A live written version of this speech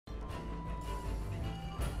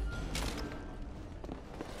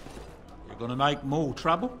gonna make more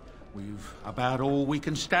trouble? We've about all we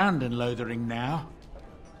can stand in Lothering now.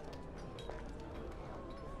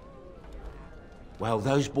 Well,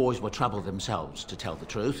 those boys were trouble themselves, to tell the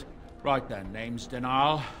truth. Right then, name's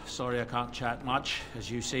Denal. Sorry I can't chat much. As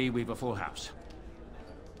you see, we've a full house.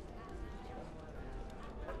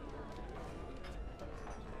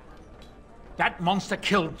 That monster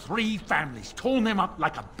killed 3 families, torn them up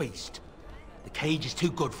like a beast. The cage is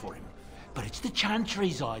too good for him, but it's the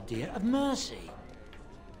Chantry's idea of mercy.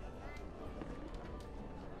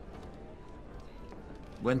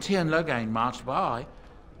 When Tyme Lothering marched by,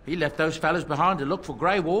 he left those fellas behind to look for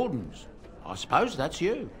Grey Wardens. I suppose that's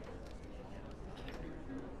you.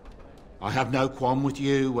 I have no qualm with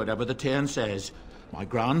you, whatever the Tyme says. My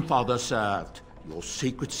grandfather served. Your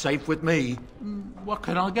secret's safe with me. What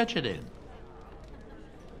can I get you then?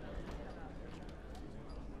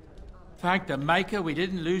 Thank the Maker we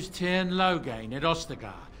didn't lose Tyme Lothering at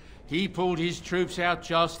Ostagar. He pulled his troops out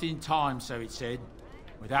just in time, so it said.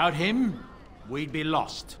 Without him, we'd be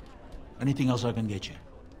lost. Anything else I can get you?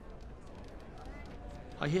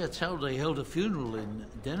 I hear tell they held a funeral in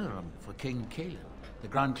Denneram for King Caelan. The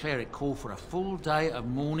Grand Cleric called for a full day of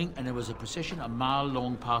mourning, and there was a procession a mile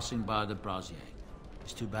long passing by the brazier.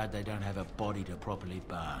 It's too bad they don't have a body to properly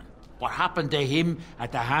burn. What happened to him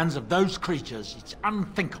at the hands of those creatures, it's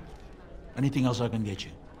unthinkable. Anything else I can get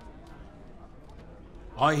you?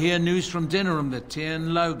 I hear news from Denneram that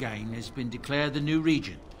Tyme Lothering has been declared the new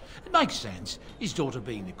regent. It makes sense, his daughter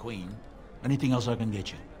being the queen. Anything else I can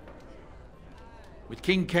get you? With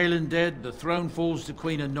King Caelan dead, the throne falls to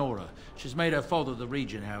Queen Honora. She's made her father the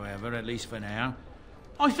regent, however, at least for now.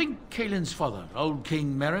 I think Caelan's father, old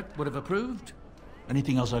King Merrick, would have approved.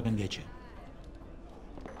 Anything else I can get you?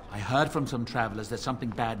 I heard from some travellers that something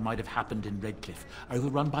bad might have happened in Redcliffe,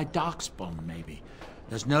 overrun by Darkspawn, maybe.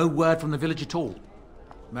 There's no word from the village at all.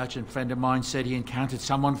 A merchant friend of mine said he encountered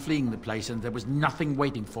someone fleeing the place and there was nothing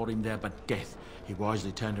waiting for him there but death. He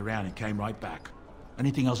wisely turned around and came right back.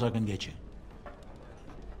 Anything else I can get you?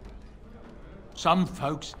 Some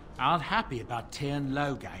folks aren't happy about Tyme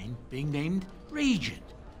Lothering being named regent.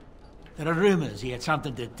 There are rumours he had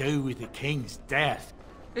something to do with the king's death.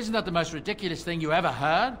 Isn't that the most ridiculous thing you ever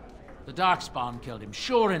heard? The Darkspawn killed him,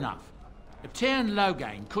 sure enough. If Tyme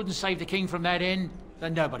Lothering couldn't save the king from that end,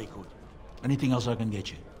 then nobody could. Anything else I can get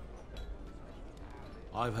you?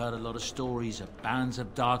 I've heard a lot of stories of bands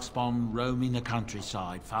of Darkspawn roaming the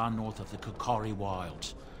countryside far north of the Kokori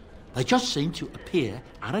Wilds. They just seem to appear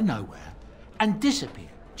out of nowhere and disappear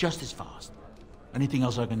just as fast. Anything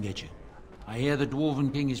else I can get you? I hear the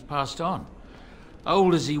Dwarven King is passed on.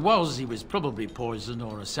 Old as he was probably poisoned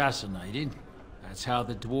or assassinated. That's how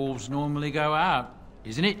the dwarves normally go out,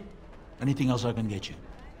 isn't it? Anything else I can get you?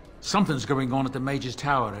 Something's going on at the Major's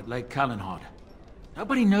Tower at Lake Callanhod.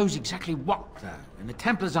 Nobody knows exactly what, though, and the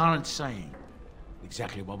Templars aren't saying.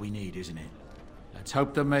 Exactly what we need, isn't it? Let's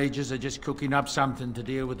hope the Majors are just cooking up something to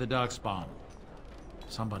deal with the Darkspawn.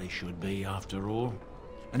 Somebody should be, after all.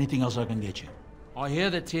 Anything else I can get you? I hear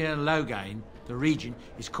that Tyme Lothering, the regent,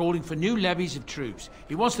 is calling for new levies of troops.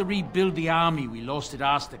 He wants to rebuild the army we lost at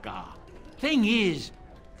Ostagar. Thing is,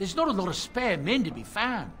 there's not a lot of spare men to be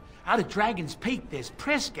found. Out of Dragon's Peak, there's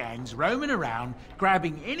press gangs roaming around,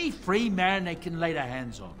 grabbing any free man they can lay their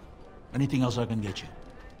hands on. Anything else I can get you?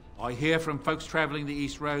 I hear from folks traveling the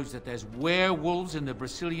East Roads that there's werewolves in the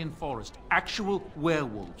Brazilian forest. Actual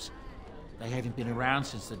werewolves. They haven't been around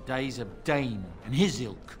since the days of Dane and his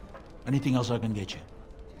ilk. Anything else I can get you?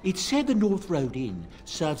 It's said the North Road Inn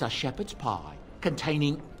serves a shepherd's pie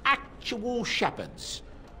containing actual shepherds.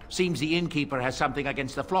 Seems the innkeeper has something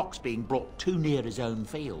against the flocks being brought too near his own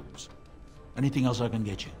fields. Anything else I can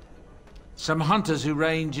get you? Some hunters who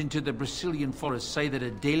range into the Brazilian forest say that a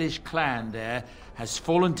Dalish clan there has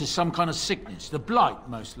fallen to some kind of sickness. The blight,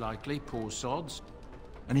 most likely, poor sods.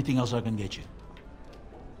 Anything else I can get you?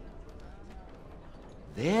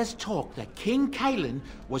 There's talk that King Caelan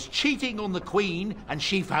was cheating on the Queen and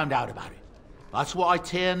she found out about it. That's why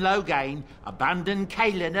Tyme Lothering abandoned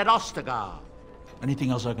Caelan at Ostagar.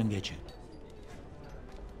 Anything else I can get you?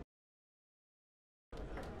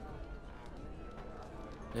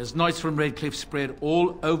 There's knights from Redcliffe spread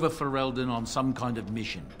all over Ferelden on some kind of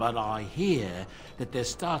mission, but I hear that they're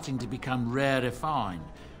starting to become rare to find.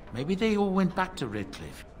 Maybe they all went back to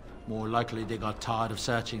Redcliffe. More likely they got tired of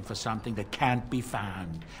searching for something that can't be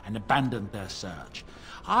found and abandoned their search.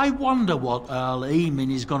 I wonder what Earl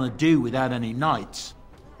Eamon is going to do without any knights.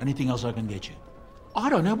 Anything else I can get you? I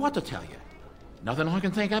don't know what to tell you. Nothing I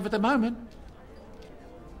can think of at the moment.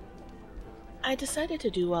 I decided to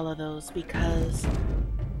do all of those because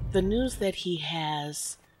the news that he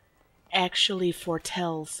has actually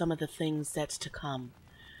foretell some of the things that's to come.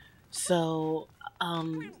 So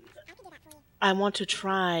I want to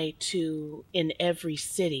try to, in every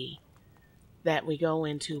city that we go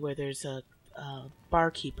into where there's a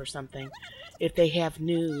barkeep or something, if they have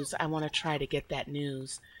news, I want to try to get that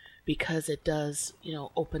news because it does,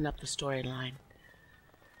 open up the storyline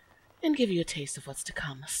and give you a taste of what's to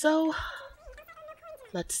come. So,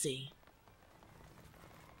 let's see.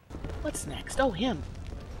 What's next? Oh, him.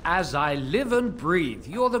 As I live and breathe,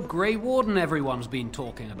 you're the Grey Warden everyone's been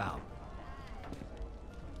talking about.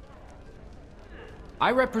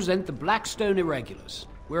 I represent the Blackstone Irregulars.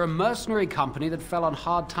 We're a mercenary company that fell on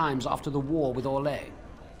hard times after the war with Orlais.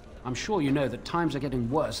 I'm sure you know that times are getting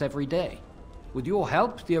worse every day. With your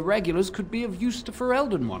help, the Irregulars could be of use to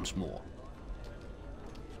Ferelden once more.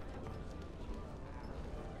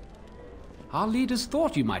 Our leaders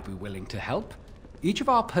thought you might be willing to help. Each of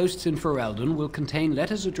our posts in Ferelden will contain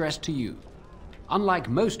letters addressed to you. Unlike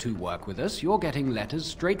most who work with us, you're getting letters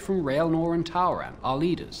straight from Raelnor and Tauran, our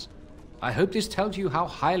leaders. I hope this tells you how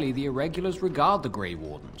highly the Irregulars regard the Grey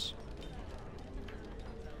Wardens.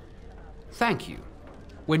 Thank you.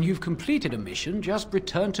 When you've completed a mission, just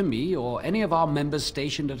return to me or any of our members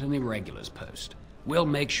stationed at an Irregulars post. We'll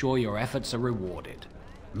make sure your efforts are rewarded.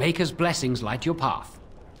 Maker's blessings light your path.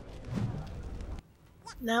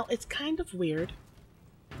 Now, it's kind of weird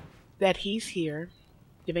that he's here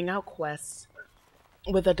giving out quests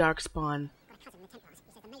with a Darkspawn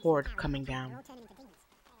horde coming down.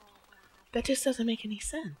 That just doesn't make any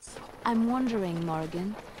sense. I'm wondering,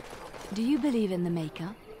 Morrigan, do you believe in the Maker?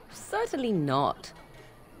 Certainly not.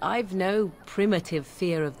 I've no primitive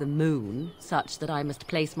fear of the moon, such that I must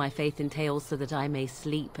place my faith in tales so that I may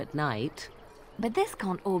sleep at night. But this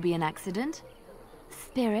can't all be an accident.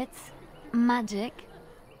 Spirits, magic,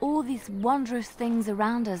 all these wondrous things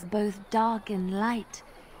around us, both dark and light.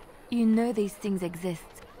 You know these things exist.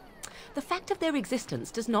 The fact of their existence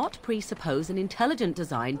does not presuppose an intelligent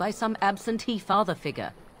design by some absentee father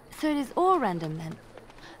figure. So it is all random then.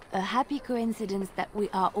 A happy coincidence that we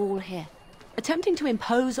are all here. Attempting to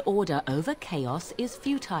impose order over chaos is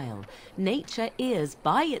futile. Nature is,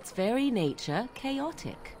 by its very nature,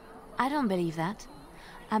 chaotic. I don't believe that.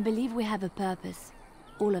 I believe we have a purpose.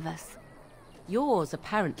 All of us. Yours,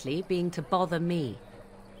 apparently, being to bother me.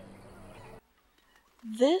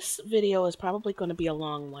 This video is probably going to be a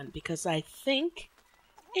long one because I think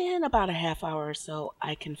in about a half hour or so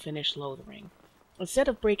I can finish Lothering. Instead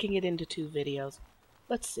of breaking it into 2 videos,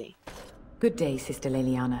 let's see. Good day, Sister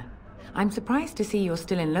Leliana. I'm surprised to see you're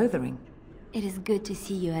still in Lothering. It is good to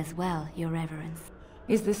see you as well, Your Reverence.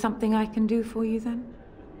 Is there something I can do for you then?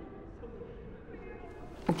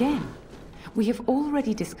 Again, we have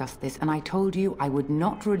already discussed this and I told you I would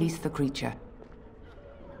not release the creature.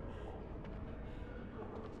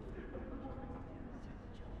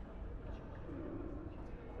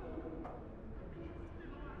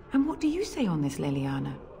 And what do you say on this,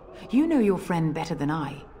 Leliana? You know your friend better than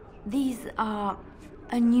I. These are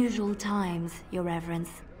unusual times, Your Reverence.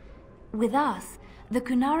 With us, the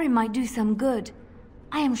Kunari might do some good.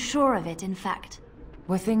 I am sure of it, in fact.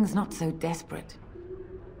 Were things not so desperate?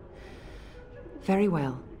 Very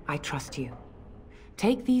well, I trust you.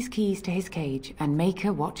 Take these keys to his cage and make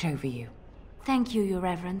her watch over you. Thank you, Your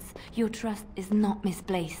Reverence. Your trust is not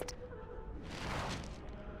misplaced.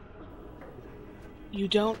 You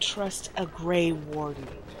don't trust a Grey Warden.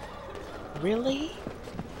 Really?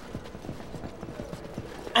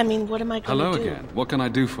 I mean, what am I going to do? Hello again. What can I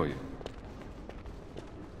do for you?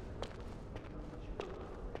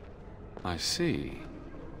 I see.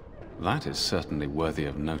 That is certainly worthy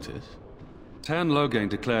of notice. Tern Loghain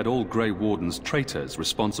declared all Grey Wardens traitors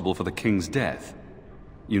responsible for the King's death.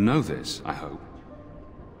 You know this, I hope.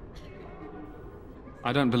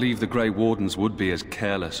 I don't believe the Grey Wardens would be as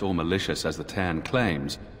careless or malicious as the Tern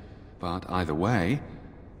claims, but either way,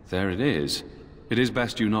 there it is. It is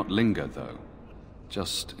best you not linger, though,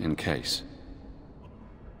 just in case.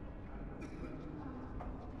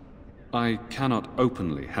 I cannot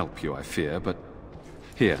openly help you, I fear, but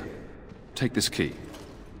here, take this key.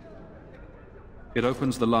 It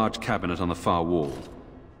opens the large cabinet on the far wall.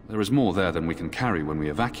 There is more there than we can carry when we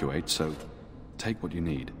evacuate, so take what you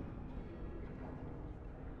need.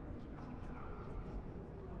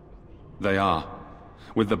 They are.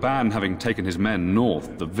 With the Ban having taken his men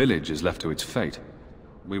north, the village is left to its fate.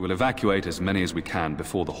 We will evacuate as many as we can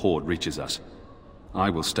before the Horde reaches us.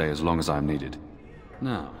 I will stay as long as I am needed.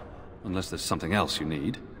 Now, unless there's something else you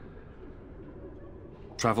need.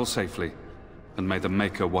 Travel safely, and may the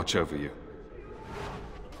Maker watch over you.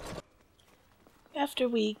 After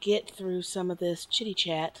we get through some of this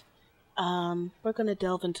chitty-chat We're gonna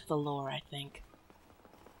delve into the lore, I think.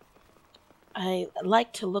 I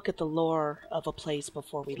like to look at the lore of a place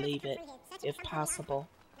before we leave it, if possible.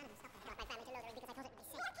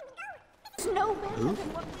 Who?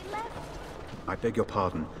 I beg your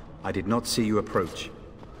pardon. I did not see you approach.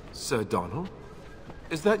 Sir Donald?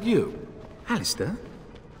 Is that you? Alistair?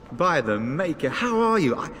 By the Maker, how are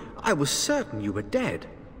you? I was certain you were dead.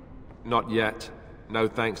 Not yet. No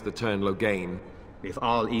thanks to Turn Logain. If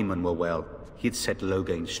Arl Eamon were well, he'd set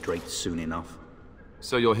Logain straight soon enough.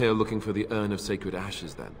 So you're here looking for the Urn of Sacred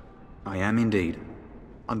Ashes, then? I am indeed.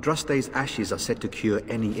 Andraste's ashes are said to cure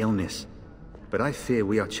any illness. But I fear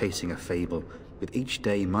we are chasing a fable. With each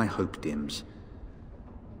day, my hope dims.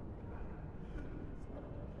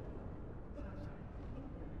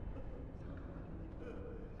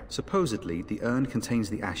 Supposedly, the urn contains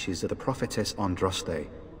the ashes of the prophetess Andraste.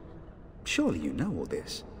 Surely you know all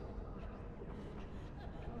this.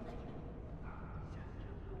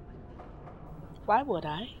 Why would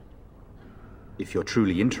I? If you're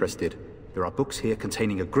truly interested, there are books here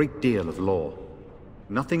containing a great deal of lore.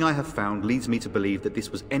 Nothing I have found leads me to believe that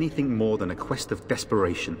this was anything more than a quest of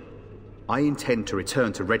desperation. I intend to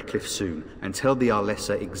return to Redcliffe soon and tell the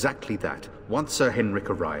Arlessa exactly that, once Sir Henrik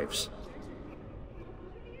arrives.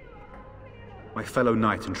 My fellow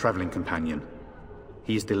knight and traveling companion.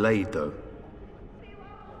 He is delayed, though.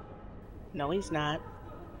 No, he's not.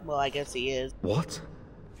 Well, I guess he is. What?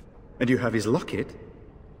 And you have his locket?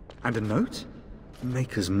 And a note?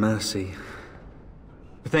 Maker's mercy.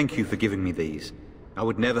 Thank you for giving me these. I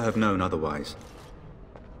would never have known otherwise.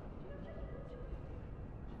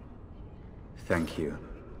 Thank you.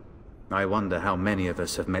 I wonder how many of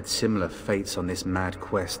us have met similar fates on this mad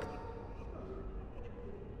quest.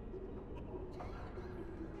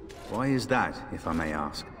 Why is that, if I may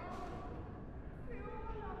ask?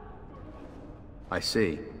 I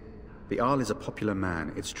see. The Arl is a popular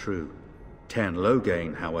man, it's true. Tern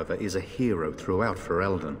Logain, however, is a hero throughout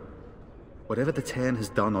Ferelden. Whatever the Tern has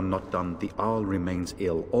done or not done, the Arl remains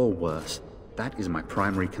ill, or worse. That is my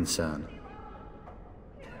primary concern.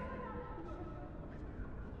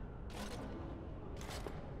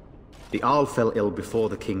 The Arl fell ill before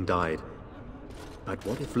the king died. But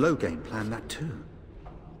what if Logain planned that too?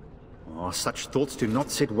 Oh, such thoughts do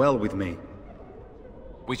not sit well with me.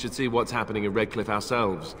 We should see what's happening in Redcliffe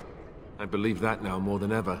ourselves. I believe that now more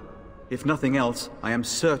than ever. If nothing else, I am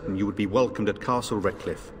certain you would be welcomed at Castle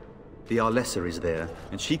Redcliffe. The Arlessa is there,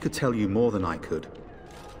 and she could tell you more than I could.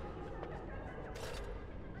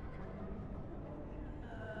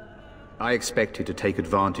 I expected to take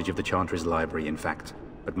advantage of the Chantry's library, in fact,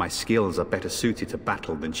 but my skills are better suited to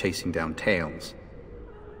battle than chasing down tales.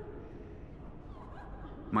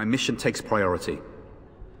 My mission takes priority,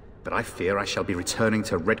 but I fear I shall be returning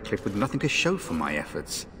to Redcliffe with nothing to show for my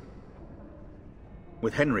efforts.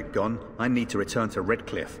 With Henrik gone, I need to return to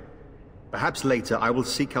Redcliffe. Perhaps later I will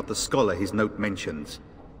seek out the scholar his note mentions.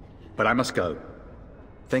 But I must go.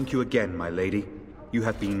 Thank you again, my lady. You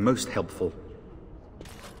have been most helpful.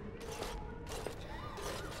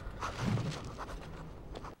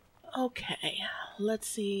 Okay, let's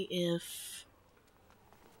see if...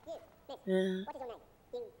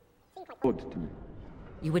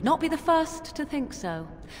 You would not be the first to think so.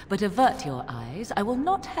 But avert your eyes. I will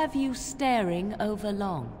not have you staring over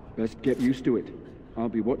long. Best get used to it. I'll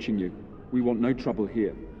be watching you. We want no trouble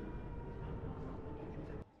here.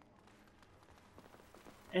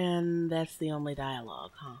 And that's the only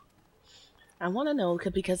dialogue, huh? I want to know,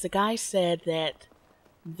 because the guy said that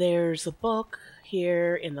there's a book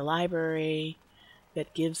here in the library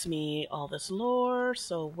that gives me all this lore,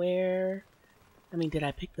 so where... I mean, did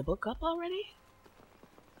I pick the book up already?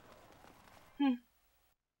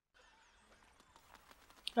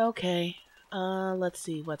 Okay, let's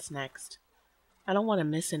see what's next. I don't want to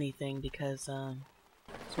miss anything because,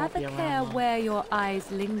 Have a care where your eyes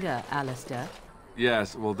linger, Alistair.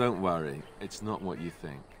 Yes, well, don't worry. It's not what you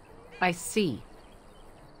think. I see.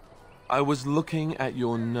 I was looking at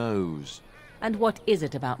your nose. And what is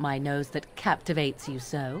it about my nose that captivates you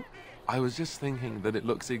so? I was just thinking that it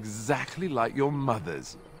looks exactly like your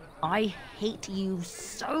mother's. I hate you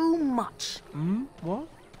so much. What?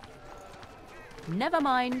 Never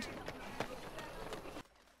mind.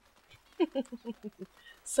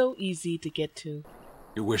 So easy to get to.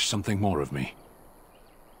 You wish something more of me?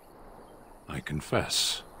 I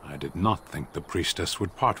confess, I did not think the priestess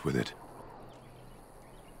would part with it.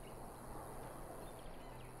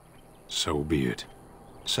 So be it.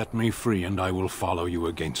 Set me free and I will follow you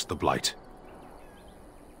against the Blight.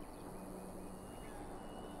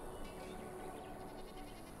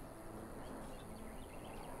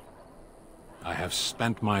 I have have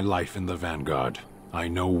spent my life in the Vanguard. I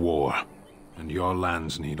know war, and your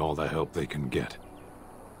lands need all the help they can get.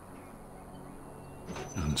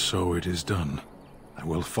 And so it is done. I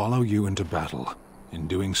will follow you into battle. In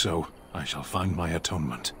doing so, I shall find my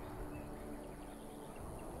atonement.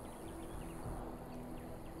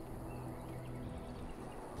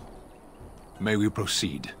 May we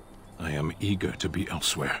proceed? I am eager to be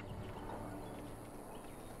elsewhere.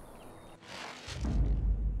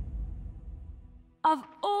 Of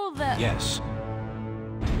all the... Yes.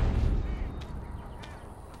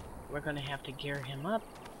 We're gonna have to gear him up.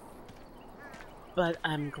 But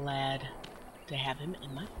I'm glad to have him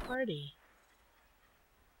in my party.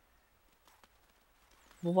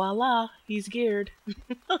 Voila, he's geared.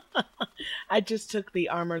 I just took the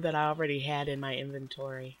armor that I already had in my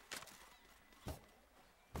inventory.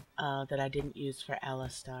 That I didn't use for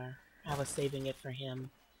Alistar. I was saving it for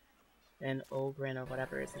him. And Ogren, or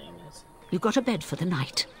whatever his name is. You got a bed for the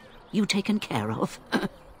night. You taken care of.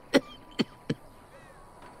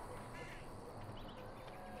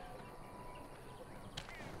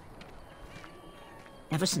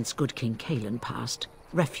 Ever since good King Cailan passed,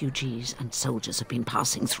 refugees and soldiers have been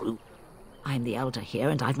passing through. I'm the elder here,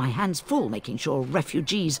 and I've my hands full making sure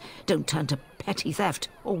refugees don't turn to petty theft,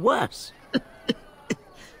 or worse.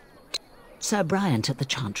 Sir Bryant at the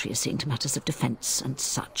Chantry is seeing to matters of defence and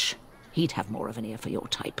such. He'd have more of an ear for your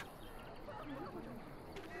type.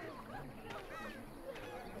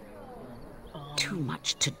 Too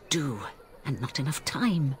much to do, and not enough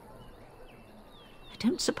time. I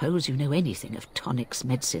don't suppose you know anything of tonics,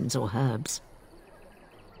 medicines, or herbs.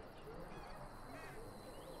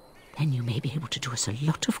 Then you may be able to do us a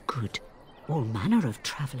lot of good. All manner of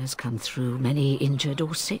travellers come through, many injured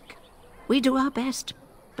or sick. We do our best,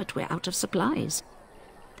 but we're out of supplies.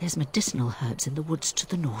 There's medicinal herbs in the woods to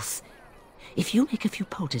the north. If you make a few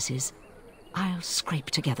poultices, I'll scrape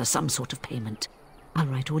together some sort of payment. I'll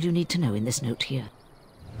write all you need to know in this note here.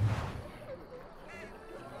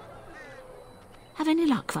 Have any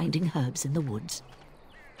luck finding herbs in the woods?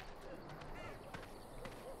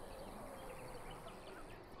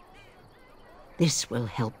 This will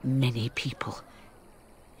help many people.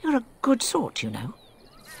 You're a good sort, you know.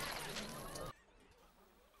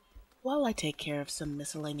 While I take care of some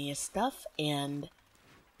miscellaneous stuff, and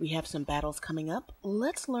we have some battles coming up,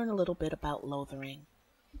 let's learn a little bit about Lothering.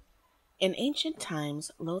 In ancient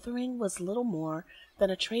times, Lothering was little more than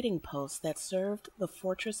a trading post that served the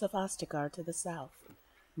fortress of Ostagar to the south.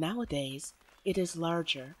 Nowadays, it is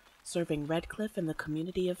larger, serving Redcliffe and the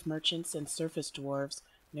community of merchants and surface dwarves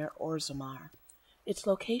near Orzammar. Its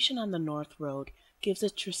location on the North Road gives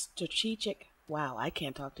it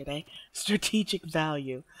strategic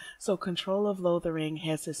value, so control of Lothering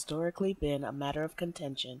has historically been a matter of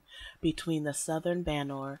contention between the southern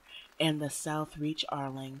Banor and the South Reach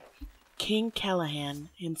Arling. King Callahan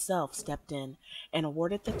himself stepped in and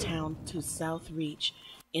awarded the town to South Reach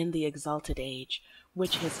in the Exalted Age,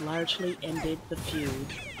 which has largely ended the feud,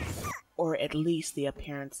 or at least the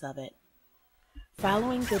appearance of it.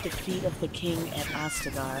 Following the defeat of the king at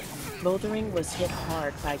Ostagar, Lothering was hit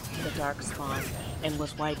hard by the Darkspawn and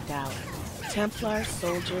was wiped out. Templar,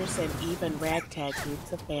 soldiers, and even ragtag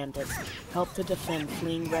groups of bandits helped to defend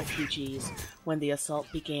fleeing refugees when the assault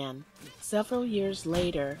began. Several years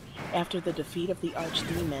later, after the defeat of the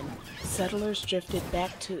Archdemon, settlers drifted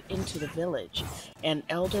back into the village, and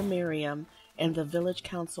Elder Miriam and the village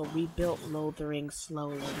council rebuilt Lothering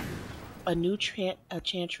slowly. A new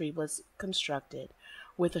chantry was constructed,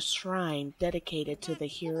 with a shrine dedicated to the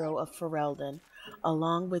hero of Ferelden,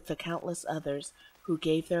 along with the countless others who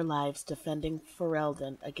gave their lives defending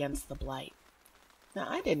Ferelden against the Blight. Now,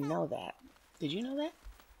 I didn't know that. Did you know that?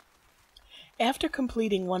 After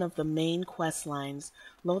completing one of the main quest lines,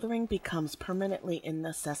 Lothering becomes permanently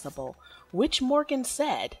inaccessible, which Morgan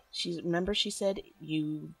said. Remember she said,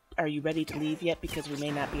 are you ready to leave yet? Because we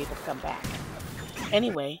may not be able to come back.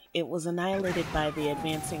 Anyway, it was annihilated by the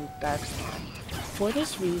advancing Darkspawn. For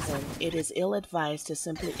this reason, it is ill-advised to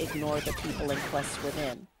simply ignore the people and quests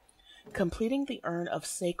within. Completing the Urn of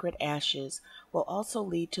Sacred Ashes will also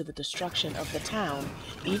lead to the destruction of the town,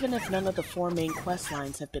 even if none of the 4 main quest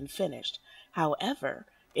lines have been finished. However,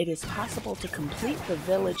 it is possible to complete the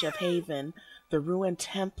Village of Haven, the ruined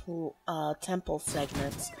temple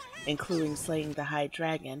segments, including slaying the High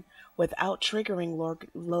Dragon, without triggering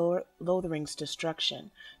Lothering's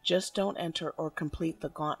destruction. Just don't enter or complete the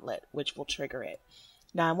Gauntlet, which will trigger it.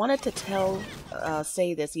 Now, I wanted to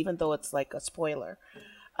say this, even though it's like a spoiler.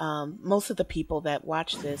 Most of the people that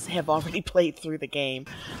watch this have already played through the game,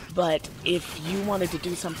 but if you wanted to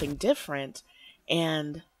do something different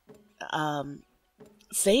and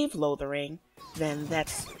save Lothering, then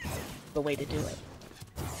that's the way to do it.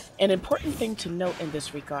 An important thing to note in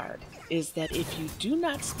this regard is that if you do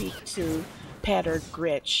not speak to Pater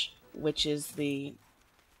Gritch, which is the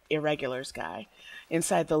Irregulars guy,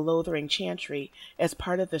 inside the Lothering Chantry as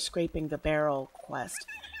part of the Scraping the Barrel quest,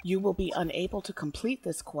 you will be unable to complete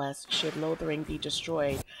this quest should Lothering be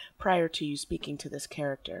destroyed prior to you speaking to this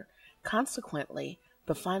character. Consequently,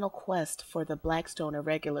 the final quest for the Blackstone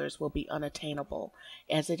Irregulars will be unattainable,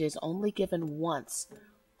 as it is only given once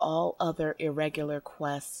all other irregular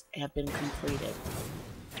quests have been completed.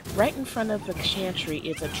 Right in front of the chantry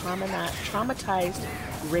is a traumatized,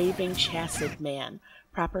 raving chassid man,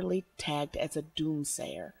 properly tagged as a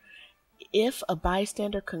doomsayer. If a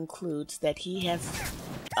bystander concludes that he's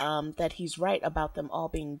right about them all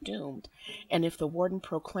being doomed, and if the warden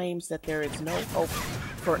proclaims that there is no hope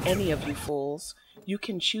for any of you fools, you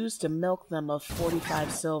can choose to milk them of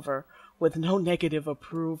 45 silver with no negative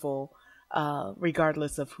approval,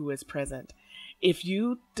 regardless of who is present. If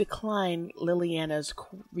you decline Liliana's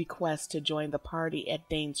request to join the party at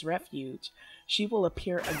Dane's Refuge, she will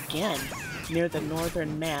appear again near the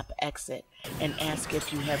northern map exit and ask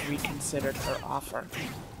if you have reconsidered her offer.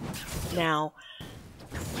 Now,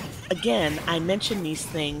 again, I mention these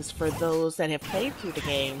things for those that have played through the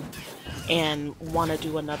game and want to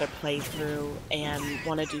do another playthrough and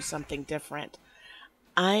want to do something different.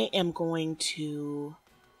 I am going to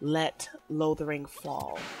let Lothering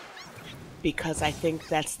fall, because I think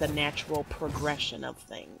that's the natural progression of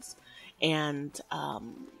things. And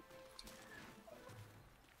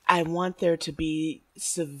I want there to be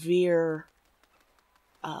severe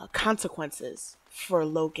consequences for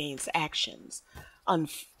Logain's actions.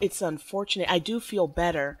 It's unfortunate. I do feel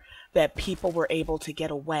better that people were able to get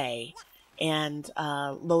away and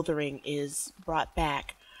Lothering is brought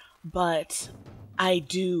back, but I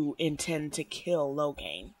do intend to kill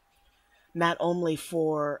Logain. Not only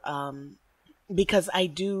for, because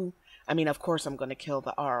of course I'm going to kill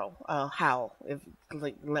the Howl.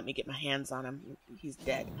 Let me get my hands on him. He's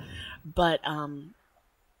dead. But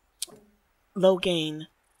Logain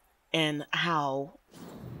and Howl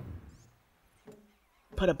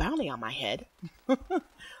put a bounty on my head.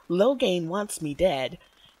 Logain wants me dead,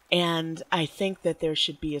 and I think that there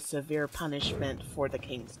should be a severe punishment for the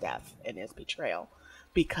king's death and his betrayal,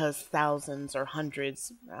 because thousands or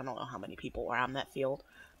hundreds, I don't know how many people were on that field,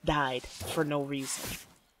 died for no reason,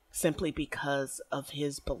 simply because of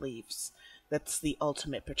his beliefs. That's the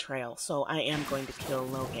ultimate betrayal. So I am going to kill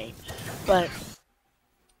Logain. But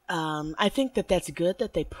I think that that's good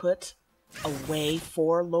that they put a way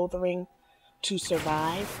for Lothering to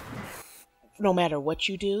survive, no matter what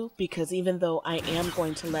you do, because even though I am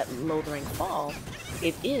going to let Lothering fall,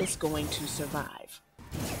 it is going to survive.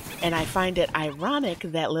 And I find it ironic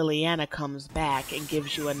that Liliana comes back and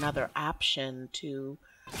gives you another option to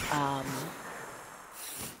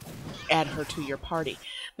add her to your party.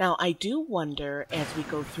 Now, I do wonder, as we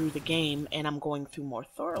go through the game, and I'm going through more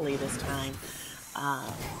thoroughly this time,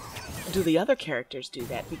 do the other characters do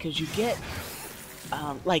that? Because you get,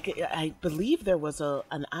 I believe there was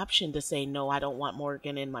an option to say, no, I don't want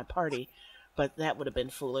Morgan in my party, but that would have been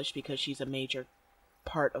foolish because she's a major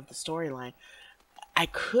part of the storyline. I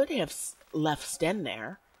could have left Sten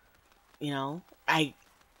there. I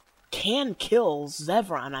can kill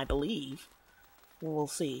Zevran, I believe. We'll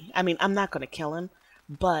see. I'm not going to kill him,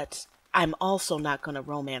 but I'm also not going to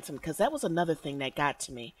romance him, because that was another thing that got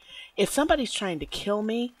to me. If somebody's trying to kill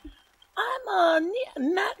me, I'm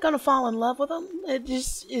not going to fall in love with him. It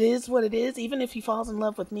is what it is. Even if he falls in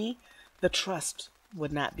love with me, the trust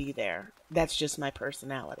would not be there. That's just my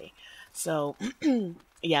personality. So,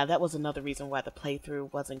 yeah, that was another reason why the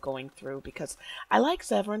playthrough wasn't going through, because I like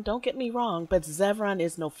Zevran, don't get me wrong, but Zevran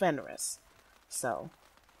is no Fenris. So,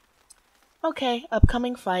 okay,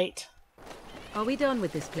 upcoming fight. Are we done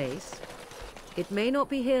with this place? It may not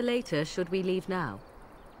be here later should we leave now.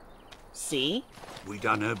 See? We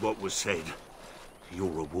done heard what was said.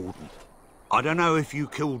 You're a warden. I don't know if you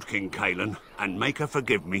killed King Cailan, and make her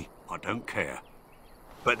forgive me, I don't care.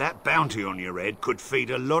 But that bounty on your head could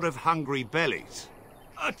feed a lot of hungry bellies.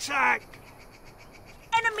 Attack!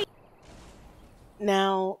 Enemy!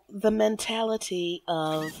 Now, the mentality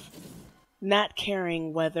of not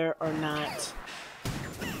caring whether or not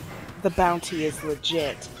the bounty is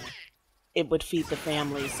legit, it would feed the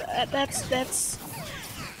families. That's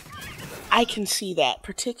I can see that,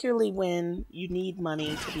 particularly when you need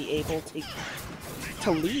money to be able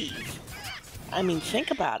to leave.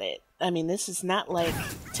 Think about it. This is not like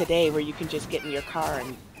today where you can just get in your car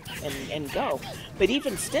and go. But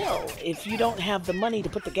even still, if you don't have the money to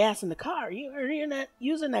put the gas in the car, you're not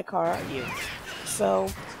using that car, are you? So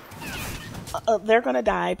they're gonna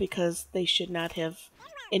die because they should not have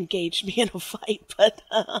engaged me in a fight, but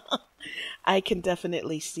I can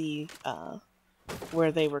definitely see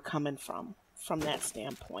where they were coming from that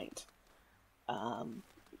standpoint.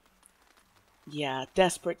 Yeah,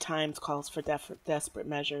 desperate times calls for desperate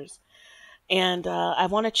measures. And I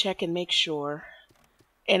want to check and make sure,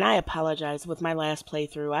 and I apologize, with my last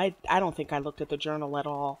playthrough, I don't think I looked at the journal at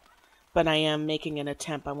all, but I am making an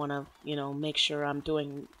attempt. I want to, make sure I'm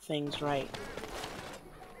doing things right.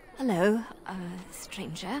 Hello,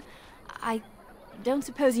 stranger. I don't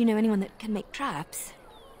suppose you know anyone that can make traps?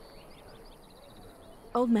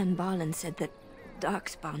 Old man Barlin said that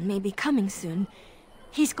Darkspawn may be coming soon.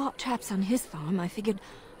 He's got traps on his farm. I figured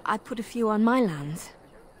I'd put a few on my lands.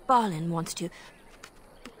 Barlin wants to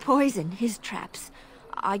poison his traps.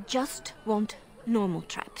 I just want normal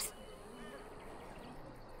traps.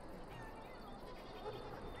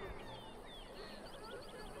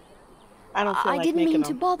 I don't feel like didn't mean them.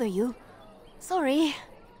 to bother you. Sorry.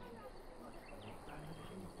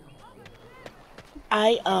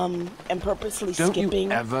 I am purposely Don't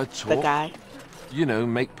skipping you ever talk? the guy. You know,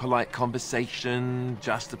 make polite conversation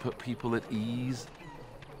just to put people at ease.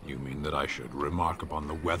 You mean that I should remark upon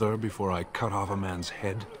the weather before I cut off a man's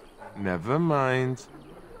head? Never mind.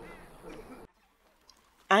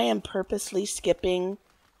 I am purposely skipping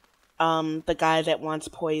the guy that wants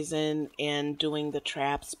poison and doing the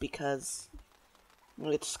traps because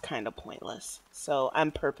it's kind of pointless. So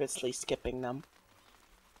I'm purposely skipping them.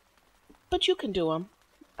 But you can do them.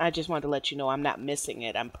 I just wanted to let you know I'm not missing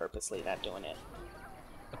it. I'm purposely not doing it.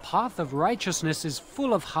 The path of righteousness is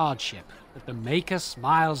full of hardship, but the Maker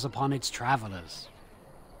smiles upon its travelers.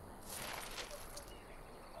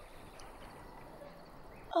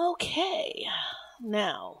 Okay,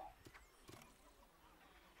 now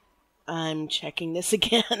I'm checking this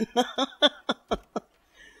again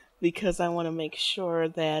because I want to make sure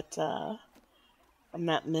that I'm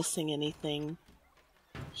not missing anything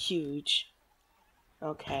huge.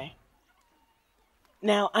 Okay.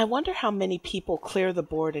 Now, I wonder how many people clear the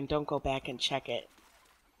board and don't go back and check it,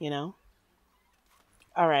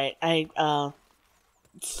 Alright, I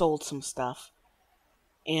sold some stuff.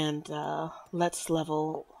 And let's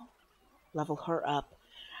level her up.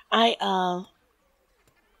 I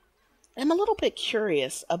am a little bit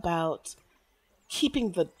curious about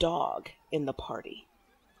keeping the dog in the party.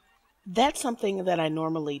 That's something that I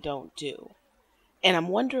normally don't do. And I'm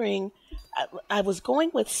wondering, I was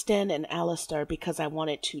going with Sten and Alistair because I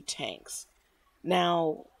wanted 2 tanks.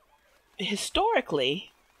 Now,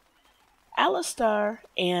 historically, Alistair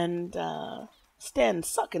and Sten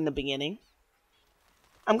suck in the beginning.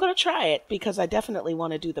 I'm going to try it because I definitely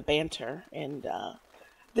want to do the banter. And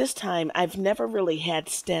this time, I've never really had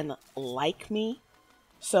Sten like me.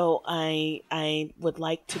 So I would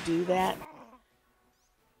like to do that.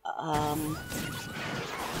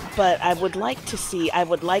 But I would like to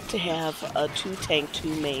have a 2-tank,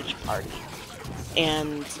 2-mage party.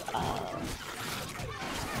 And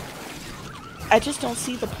I just don't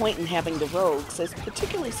see the point in having the rogues,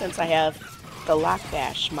 particularly since I have the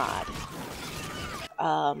Lockbash mod.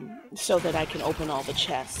 So that I can open all the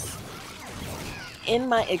chests. In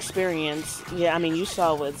my experience, you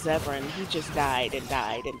saw with Zevran, he just died and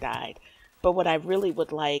died and died. But what I really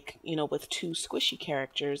would like, with 2 squishy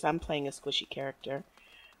characters, I'm playing a squishy character,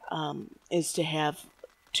 is to have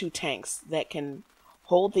 2 tanks that can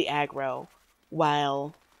hold the aggro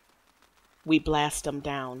while we blast them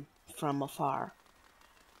down from afar.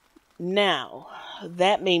 Now,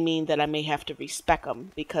 that may mean that I may have to respec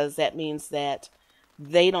them, because that means that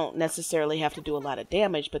they don't necessarily have to do a lot of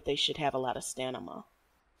damage, but they should have a lot of stamina.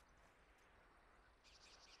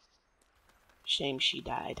 Shame she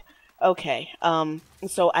died. Okay,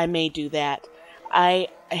 so I may do that. I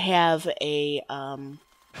have a,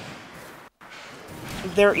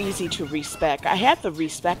 they're easy to respec. I have the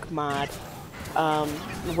respec mod,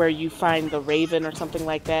 where you find the Raven or something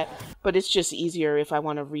like that, but it's just easier if I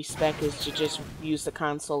want to respec is to just use the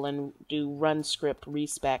console and do run script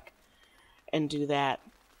respec and do that.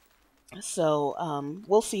 So,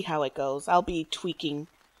 we'll see how it goes. I'll be tweaking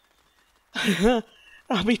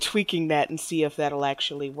I'll be tweaking that and see if that'll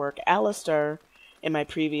actually work. Alistair, in my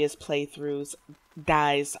previous playthroughs,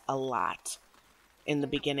 dies a lot in the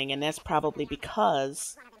beginning, and that's probably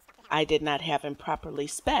because I did not have him properly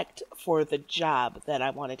spec'd for the job that I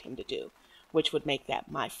wanted him to do, which would make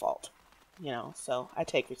that my fault. So I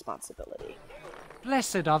take responsibility.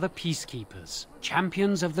 Blessed are the peacekeepers,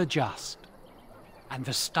 champions of the just. And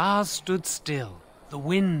the stars stood still, the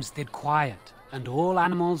winds did quiet, and all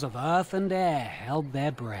animals of earth and air held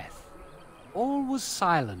their breath. all was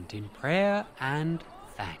silent in prayer and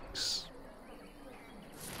thanks.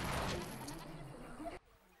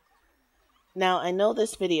 Now, I know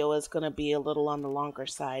this video is going to be a little on the longer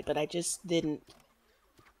side, but I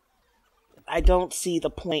don't see the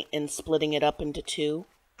point in splitting it up into two.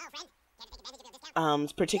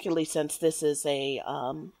 Particularly since this is a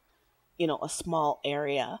small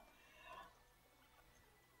area.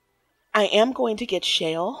 I am going to get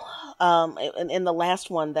shale. In the last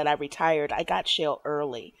one that I retired, I got shale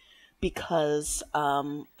early because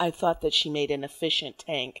I thought that she made an efficient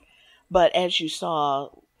tank. But as you saw,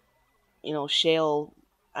 shale,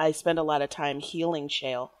 I spend a lot of time healing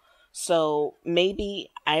shale. So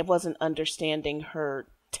maybe I wasn't understanding her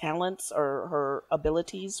talents or her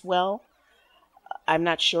abilities well. I'm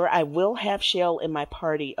not sure. I will have shale in my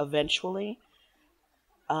party eventually.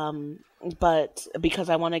 But because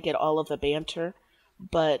I want to get all of the banter,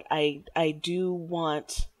 but I do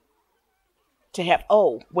want to have,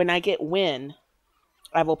 when I get Win,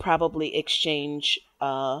 I will probably exchange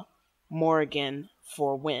Morrigan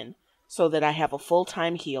for Win so that I have a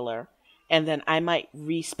full-time healer, and then I might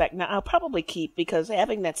respec. Now I'll probably keep, because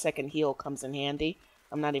having that second heal comes in handy.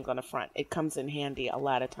 I'm not even going to front. It comes in handy a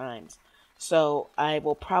lot of times. So I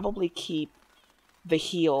will probably keep the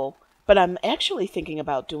heal, but I'm actually thinking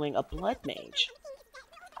about doing a blood mage.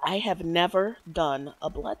 I have never done a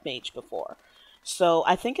blood mage before. So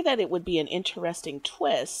I think that it would be an interesting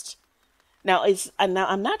twist. Now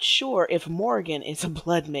I'm not sure if Morgan is a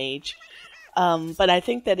blood mage, but I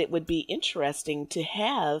think that it would be interesting to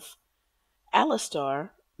have Alistar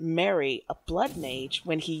marry a blood mage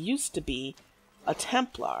when he used to be a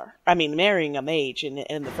Templar. I mean, marrying a mage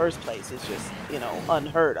in the first place is just,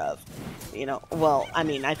 unheard of.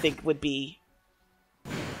 I think would be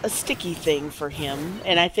a sticky thing for him,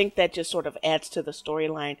 and I think that just sort of adds to the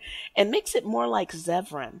storyline and makes it more like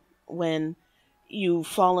Zevran, when you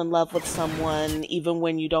fall in love with someone even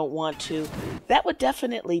when you don't want to. That would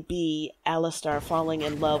definitely be Alistar falling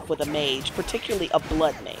in love with a mage, particularly a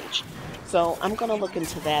blood mage. So I'm going to look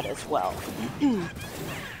into that as well.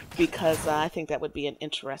 Because I think that would be an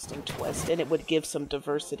interesting twist, and it would give some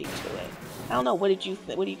diversity to it. I don't know. What do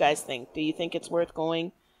you guys think? Do you think it's worth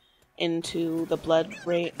going into the blood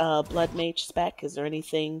mage spec? Is there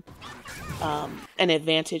anything an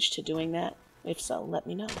advantage to doing that? If so, let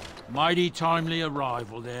me know. Mighty timely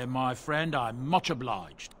arrival there, my friend. I'm much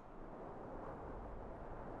obliged.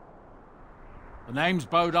 The name's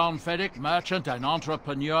Bodon Feddick, merchant and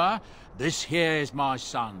entrepreneur. This here is my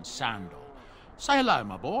son, Sandal. Say hello,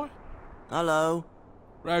 my boy. Hello.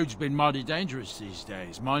 Road's been mighty dangerous these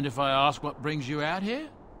days. Mind if I ask what brings you out here?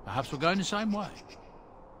 Perhaps we're going the same way.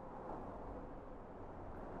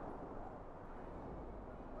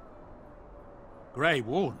 Grey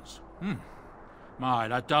Wardens? My,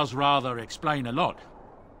 that does rather explain a lot.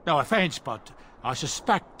 No offence, but I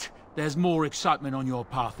suspect there's more excitement on your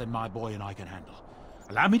path than my boy and I can handle.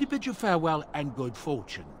 Allow me to bid you farewell and good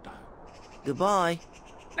fortune, though. Goodbye.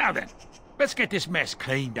 Now then, let's get this mess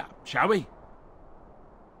cleaned up, shall we?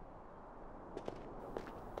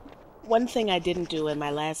 One thing I didn't do in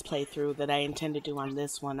my last playthrough that I intend to do on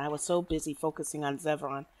this one, I was so busy focusing on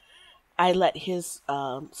Zevran, I let his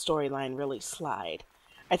storyline really slide.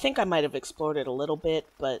 I think I might have explored it a little bit,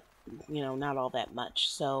 but, not all that much.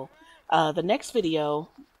 So, the next video,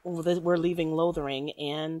 we're leaving Lothering,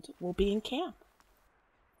 and we'll be in camp.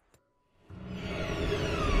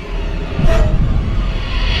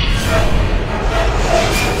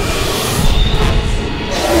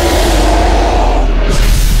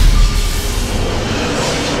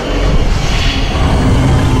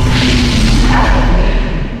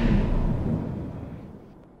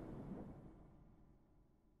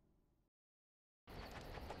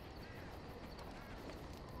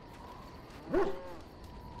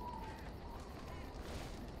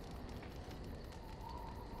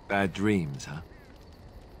 Bad dreams, huh?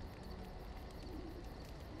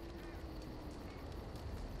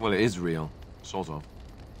 Well, it is real, sort of.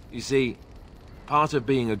 You see, part of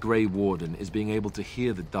being a Grey Warden is being able to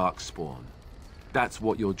hear the Darkspawn. That's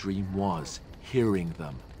what your dream was, hearing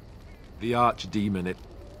them. The Archdemon, it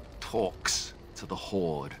talks to the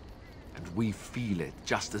Horde, and we feel it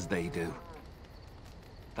just as they do.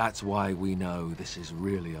 That's why we know this is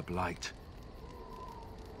really a blight.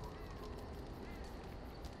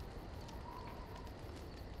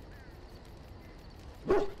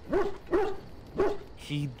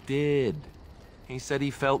 He did. He said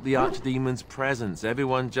he felt the Archdemon's presence.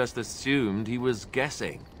 Everyone just assumed he was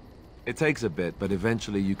guessing. It takes a bit, but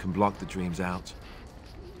eventually you can block the dreams out.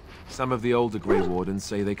 Some of the older Grey Wardens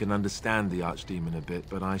say they can understand the Archdemon a bit,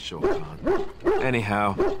 but I sure can't.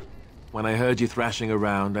 Anyhow, When I heard you thrashing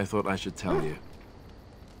around, I thought I should tell you.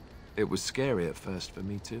 It was scary at first for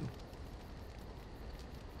me, too.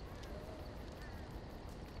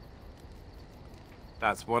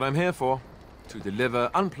 That's what I'm here for. To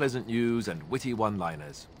deliver unpleasant news and witty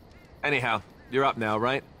one-liners. Anyhow, you're up now,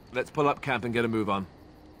 right? Let's pull up camp and get a move on.